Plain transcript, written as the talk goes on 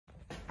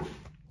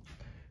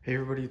Hey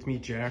everybody, it's me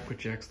Jack with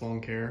Jack's Lawn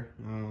Care.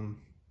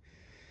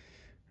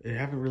 I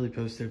haven't really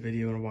posted a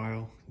video in a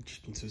while. I've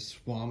just been so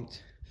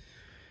swamped.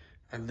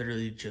 I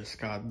literally just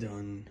got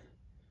done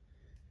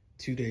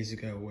 2 days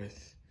ago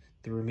with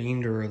the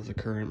remainder of the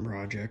current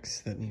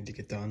projects that need to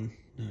get done.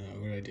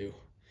 What did I do?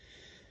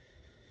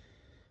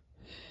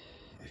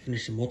 I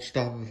finished a mulch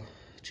stop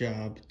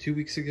job 2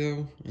 weeks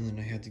ago, and then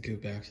I had to go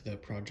back to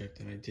that project,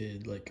 and I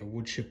did like a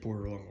wood chip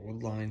border along the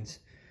wood lines.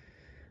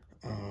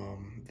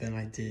 Then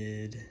I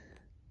did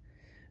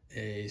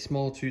a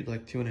small yard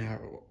and a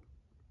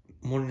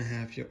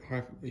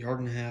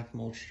half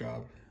mulch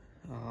job.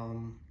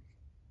 And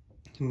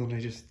then I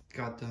just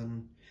got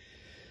done,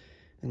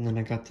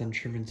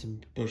 trimming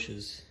some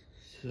bushes.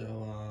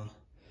 So,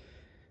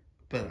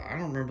 but I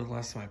don't remember the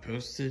last time I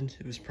posted.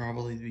 It was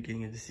probably the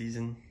beginning of the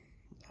season.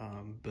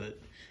 But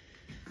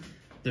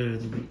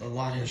a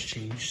lot has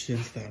changed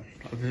since then.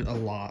 A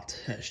lot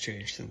has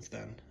changed since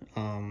then.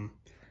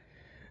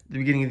 The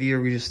beginning of the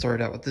year, we just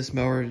started out with this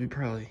mower.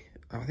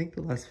 I think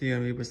the last video I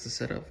made was the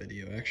setup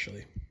video,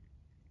 actually.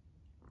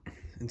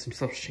 And some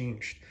stuff's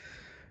changed.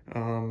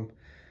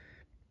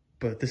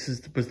 But this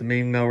was the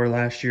main mower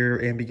last year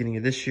and beginning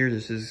of this year.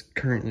 This is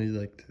currently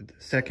like the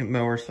second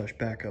mower /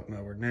 backup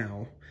mower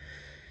now,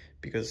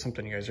 because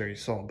something you guys already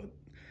saw. But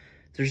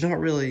there's not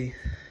really,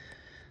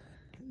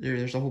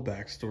 there's a whole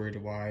backstory to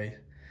why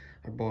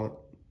I bought,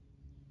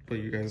 but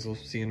you guys will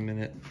see in a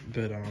minute.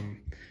 But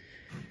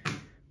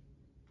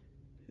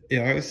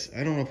yeah,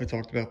 I don't know if I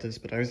talked about this,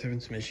 but I was having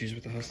some issues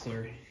with the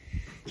Hustler.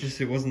 I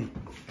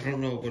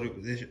don't know what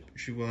the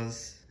issue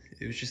was.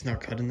 It was just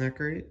not cutting that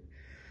great.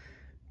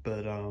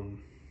 But,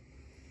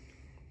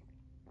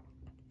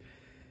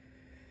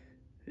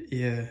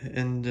 yeah,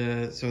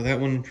 and so that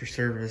went in for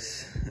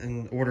service.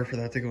 In order for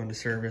that to go into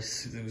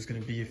service, it was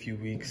going to be a few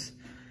weeks.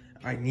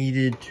 I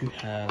needed to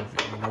have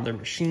another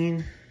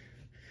machine.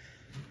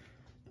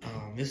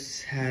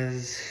 This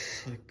has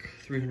like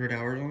 300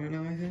 hours on it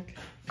now, I think.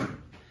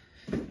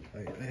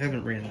 I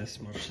haven't ran this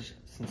much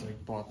since I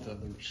bought the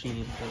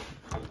machine, but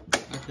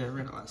actually I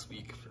ran it last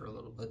week for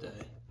a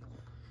day.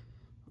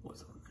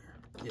 What's on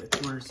there? Yeah,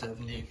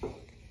 270.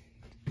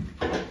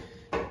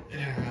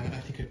 Yeah, I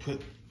think I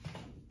put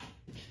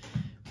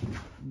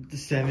the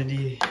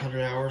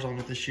 100 hours on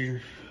it this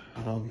year.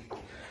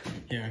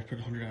 Yeah, I put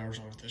 100 hours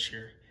on it this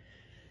year.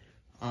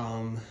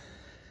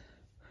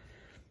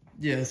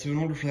 Yeah, so in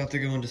order for that to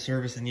go into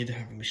service, I need to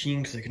have a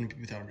machine, because I couldn't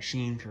be without a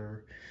machine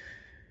for,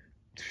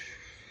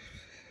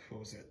 what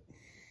was it,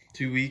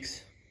 2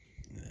 weeks.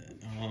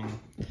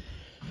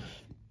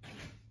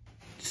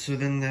 So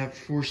then that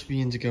forced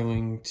me into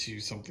going to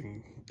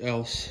something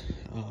else.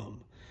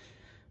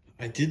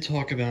 I did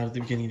talk about at the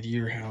beginning of the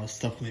year how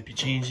stuff might be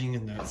changing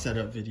in that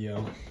setup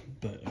video,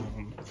 but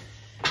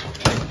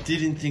I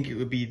didn't think it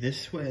would be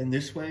this way, and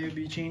this way it would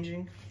be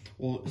changing.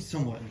 Well,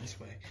 somewhat in this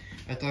way.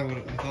 I thought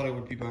I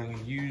would be buying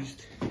a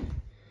used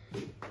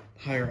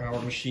higher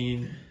hour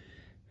machine.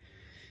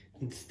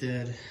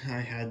 Instead, I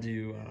had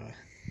to,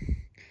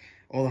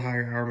 all the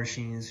higher hour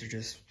machines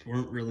just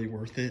weren't really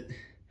worth it.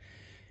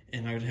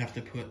 And I would have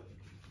to put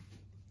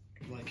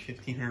like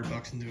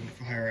 $1,500 into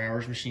a higher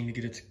hours machine to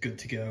get it good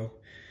to go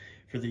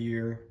for the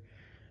year.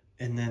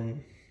 And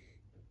then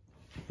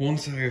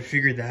once I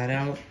figured that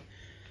out,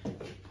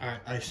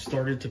 I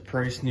started to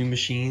price new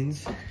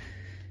machines.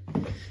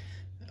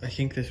 I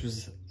think this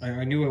was,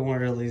 I knew I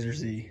wanted a Laser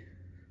Z.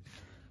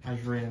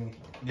 I've ran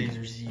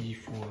Laser Z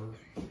for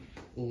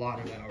a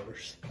lot of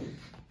hours,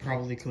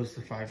 probably close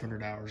to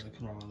 500 hours I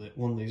put on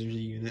one Laser Z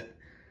unit.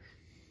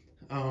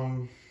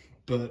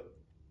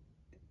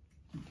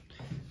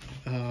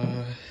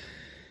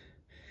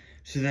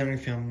 So then I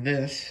found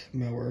this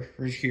mower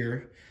right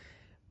here,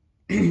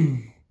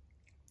 and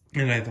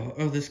I thought,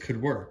 oh, this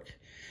could work.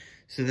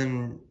 So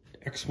then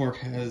Exmark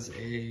has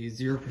a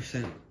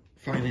 0%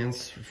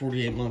 finance for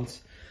 48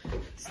 months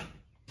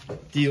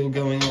deal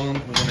going on.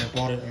 When I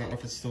bought it, I don't know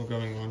if it's still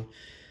going on.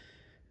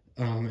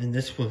 And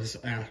this was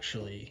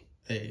actually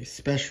a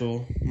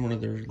special, one of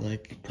their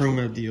like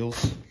promo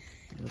deals,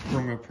 or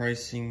promo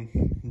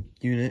pricing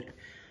unit.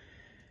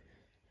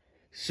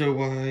 So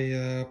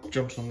I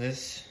jumped on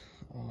this.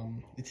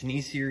 It's an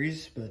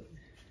E-Series, but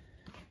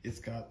it's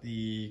got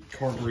the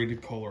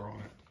carbureted Kohler on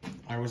it.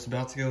 I was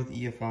about to go with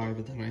the EFI,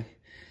 but then I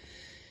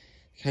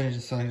kind of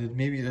decided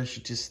maybe I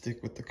should just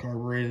stick with the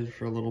carbureted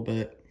for a little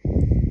bit,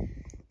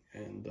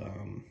 and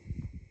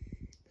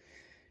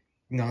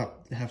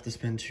not have to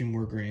spend $2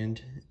 more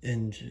grand.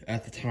 And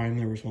at the time,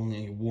 there was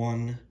only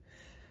one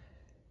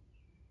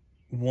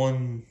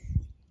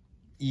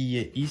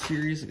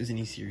E-Series. It was an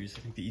E-Series.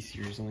 I think the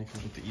E-Series only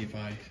comes with the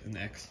EFI and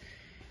the X.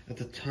 At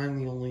the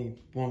time, the only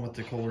one with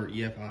the Kohler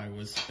EFI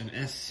was an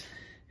S,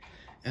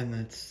 and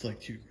that's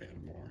like $2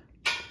 grand more.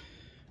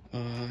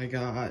 I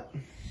got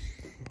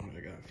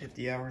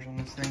 50 hours on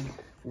this thing,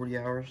 40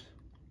 hours.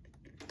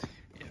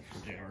 Yeah,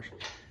 40 hours.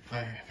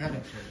 I've had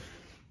it for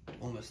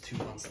almost 2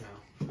 months now.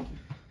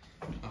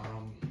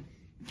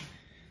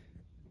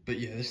 But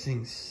yeah, this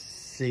thing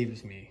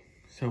saves me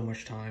so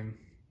much time.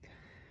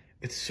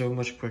 It's so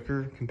much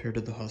quicker compared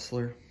to the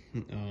Hustler,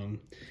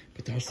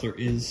 but the Hustler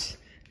is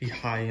a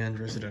high-end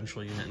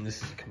residential unit, and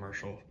this is a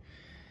commercial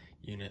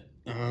unit.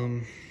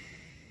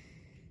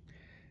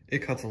 It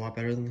cuts a lot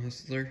better than the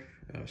Hustler.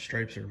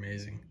 Stripes are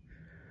amazing.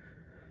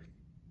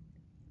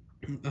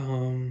 I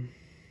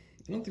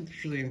don't think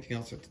there's really anything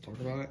else I have to talk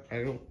about it.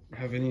 I don't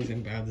have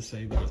anything bad to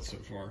say about it so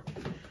far.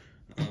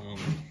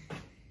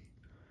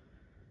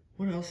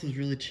 What else has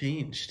really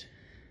changed?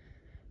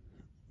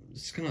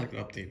 It's kind of like an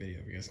update video,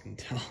 if you guys can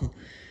tell.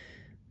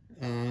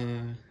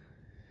 You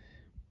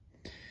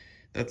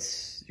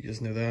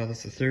guys know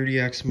that's the 30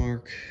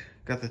 Exmark.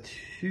 Got the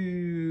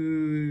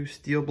 2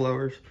 steel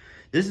blowers.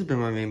 This has been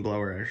my main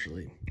blower,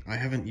 actually. I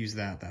haven't used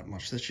that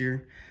much this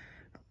year.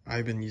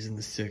 I've been using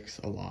the 6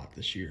 a lot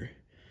this year.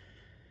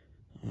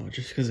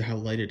 Just because of how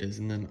light it is.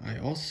 And then I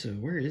also,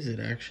 where is it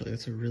actually?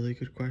 That's a really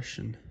good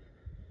question.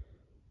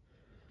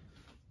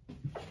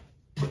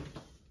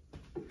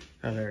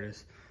 Oh, there it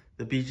is.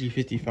 The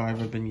BG55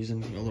 I've been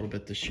using a little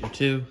bit this year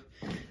too.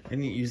 I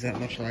didn't use that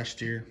much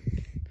last year.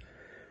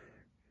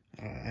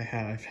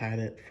 I've had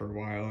it for a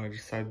while. I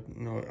decided,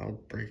 you know what, I'll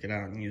break it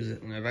out and use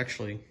it, and I've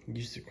actually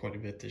used it quite a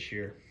bit this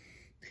year.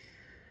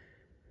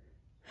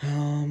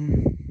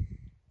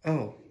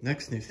 Oh,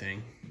 next new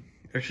thing.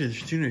 Actually,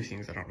 there's 2 new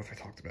things I don't know if I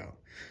talked about.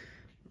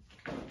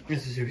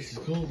 This is he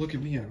says, oh, look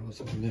at me, I know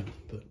something new,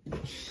 but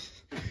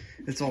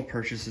it's all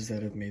purchases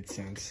that have made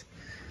sense.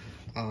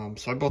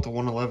 So I bought the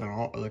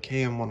 111, the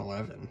KM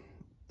 111.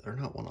 They're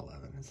not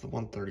 111, it's the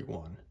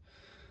 131.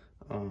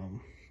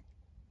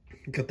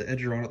 Got the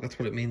edger on it. That's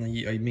what I mainly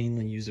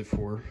use it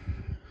for.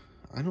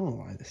 I don't know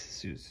why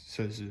this is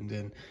so zoomed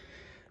in,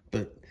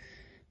 but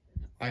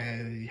I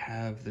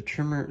have the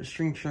trimmer,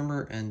 string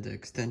trimmer, and the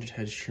extended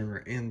hedge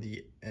trimmer, and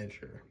the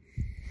edger.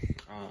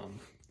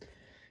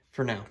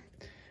 For now,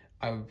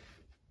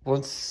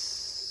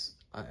 once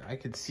I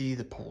could see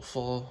the pole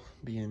saw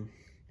being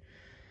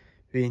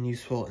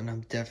useful, and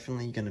I'm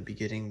definitely gonna be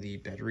getting the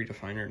bed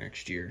redefiner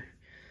next year.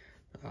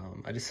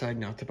 I decided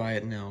not to buy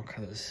it now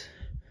because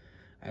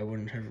I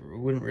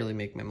wouldn't really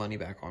make my money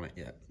back on it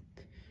yet.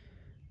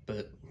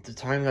 But the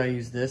time that I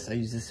used this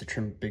to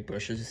trim big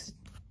bushes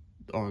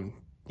on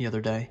the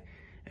other day,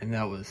 and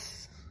that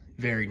was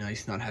very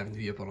nice not having to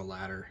be up on a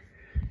ladder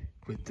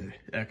with the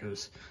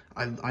Echoes.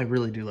 I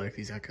really do like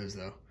these Echoes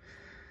though.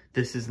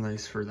 This is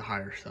nice for the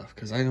higher stuff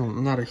because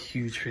I'm not a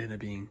huge fan of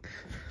being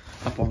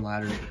up on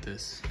ladders with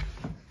this.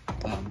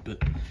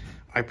 But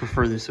I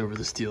prefer this over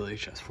the Stihl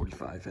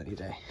HS45 any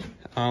day.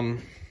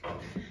 And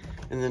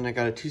then I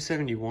got a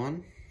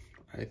 271.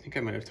 I think I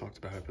might have talked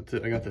about it,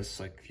 but I got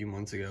this like a few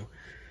months ago.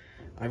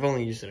 I've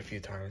only used it a few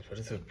times, but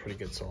it's a pretty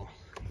good saw.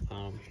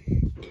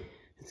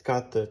 It's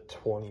got the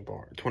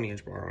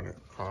 20-inch bar on it.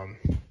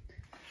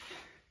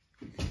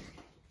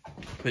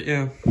 But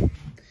yeah,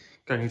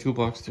 got a new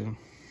toolbox too.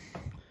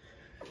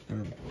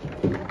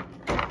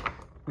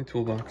 My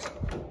toolbox,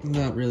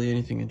 not really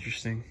anything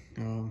interesting.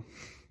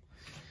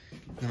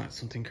 Not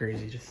something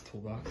crazy, just a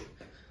toolbox.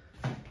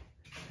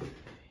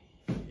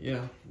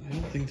 Yeah, I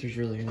don't think there's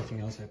really anything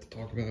else I have to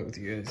talk about with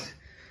you guys.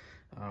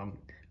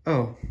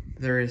 Oh,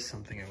 there is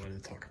something I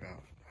wanted to talk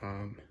about.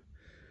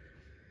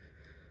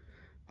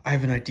 I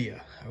have an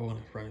idea. I want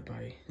to run it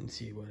by and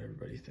see what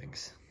everybody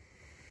thinks.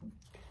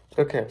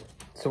 Okay,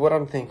 so what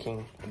I'm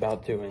thinking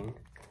about doing,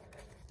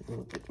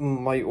 it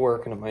might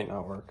work and it might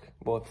not work.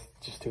 Well, it's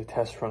just do a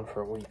test run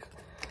for a week.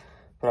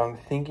 But I'm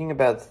thinking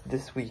about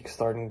this week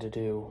starting to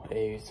do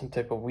some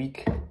type of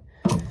weekly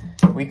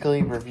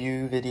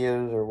review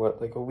videos, or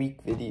what, like a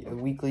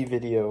weekly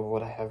video of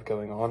what I have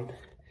going on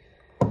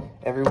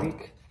every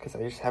week, because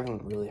I just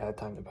haven't really had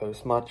time to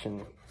post much,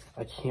 and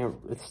it's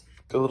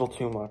a little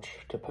too much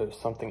to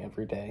post something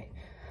every day,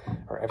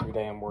 or every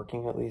day I'm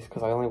working at least,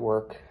 because I only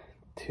work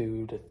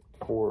 2 to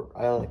 4,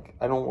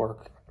 I don't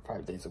work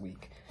 5 days a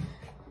week.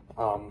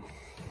 At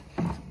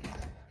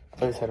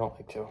least I don't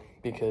like to,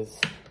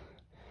 because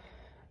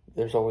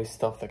there's always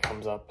stuff that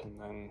comes up, and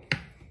then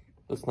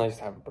it's nice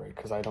to have a break,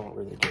 because I don't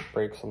really get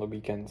breaks on the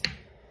weekends.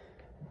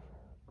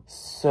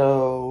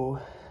 So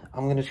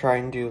I'm gonna try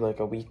and do like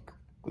a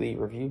weekly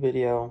review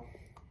video,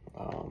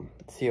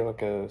 see how it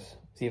goes,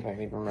 see if I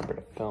can even remember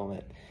to film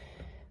it.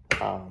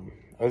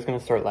 I was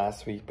gonna start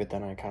last week, but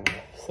then I kind of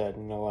said,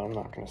 you know what, I'm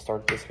not gonna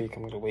start this week.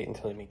 I'm gonna wait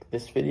until I make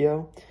this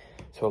video,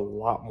 so a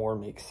lot more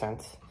makes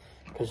sense,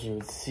 because you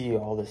would see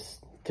all this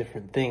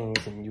different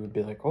things, and you would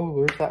be like, oh,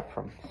 where's that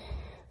from?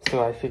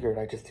 So I figured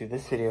I'd just do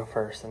this video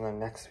first, and then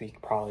next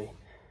week, probably,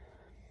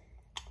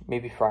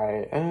 maybe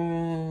Friday, I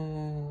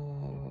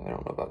don't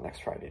know about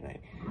next Friday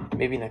night,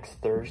 maybe next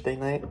Thursday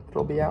night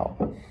it'll be out.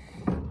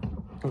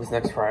 Because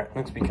next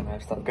weekend I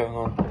have stuff going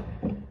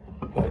on,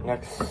 but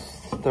next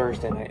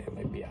Thursday night it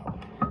might be out.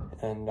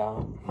 And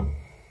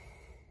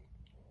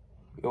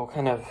you'll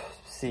kind of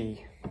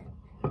see,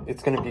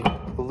 it's going to be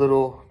a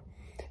little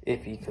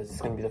iffy, because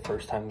it's going to be the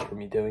first time for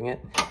me doing it,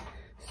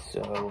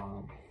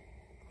 so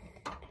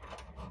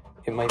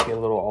it might be a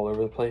little all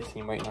over the place, and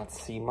you might not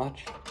see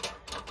much,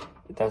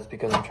 but that's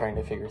because I'm trying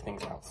to figure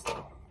things out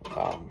still.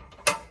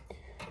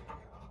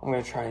 I'm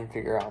gonna try and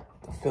figure out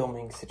the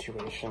filming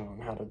situation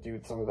and how to do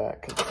some of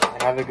that, because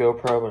I have a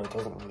GoPro, but it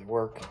doesn't really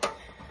work.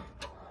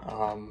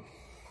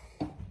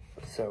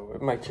 So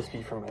it might just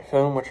be from my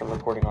phone, which I'm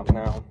recording on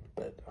now,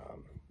 but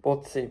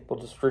we'll see. We're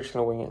just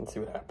gonna wing it and see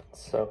what happens.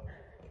 So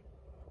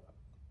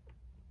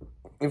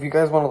if you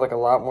guys want like a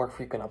lot more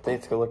frequent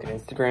updates, go look at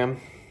Instagram,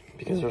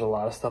 because there's a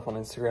lot of stuff on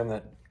Instagram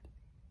that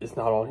is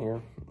not on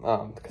here,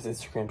 because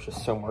Instagram's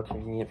just so more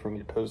convenient for me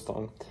to post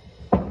on.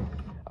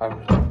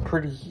 I'm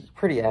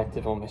pretty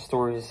active on my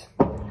stories.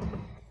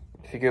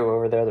 If you go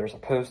over there, there's a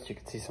post. You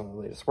can see some of the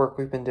latest work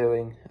we've been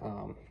doing.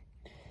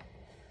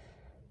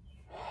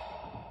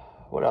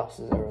 What else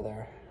is over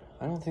there?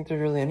 I don't think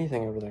there's really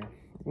anything over there.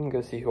 You can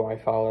go see who I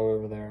follow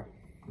over there.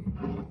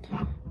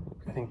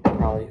 I think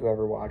probably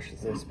whoever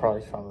watches this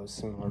probably follows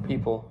similar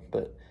people,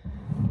 but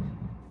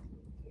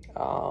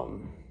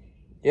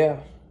yeah,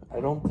 I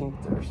don't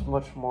think there's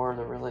much more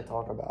to really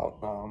talk about.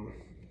 I'm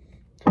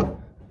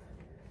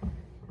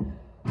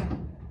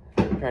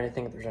trying to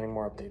think if there's any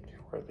more updates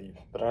before I leave,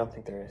 but I don't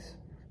think there is.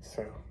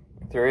 So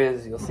if there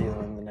is, you'll see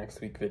them in the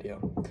next week video.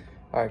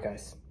 All right,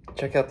 guys,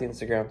 check out the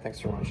Instagram. Thanks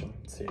for watching.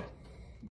 See ya.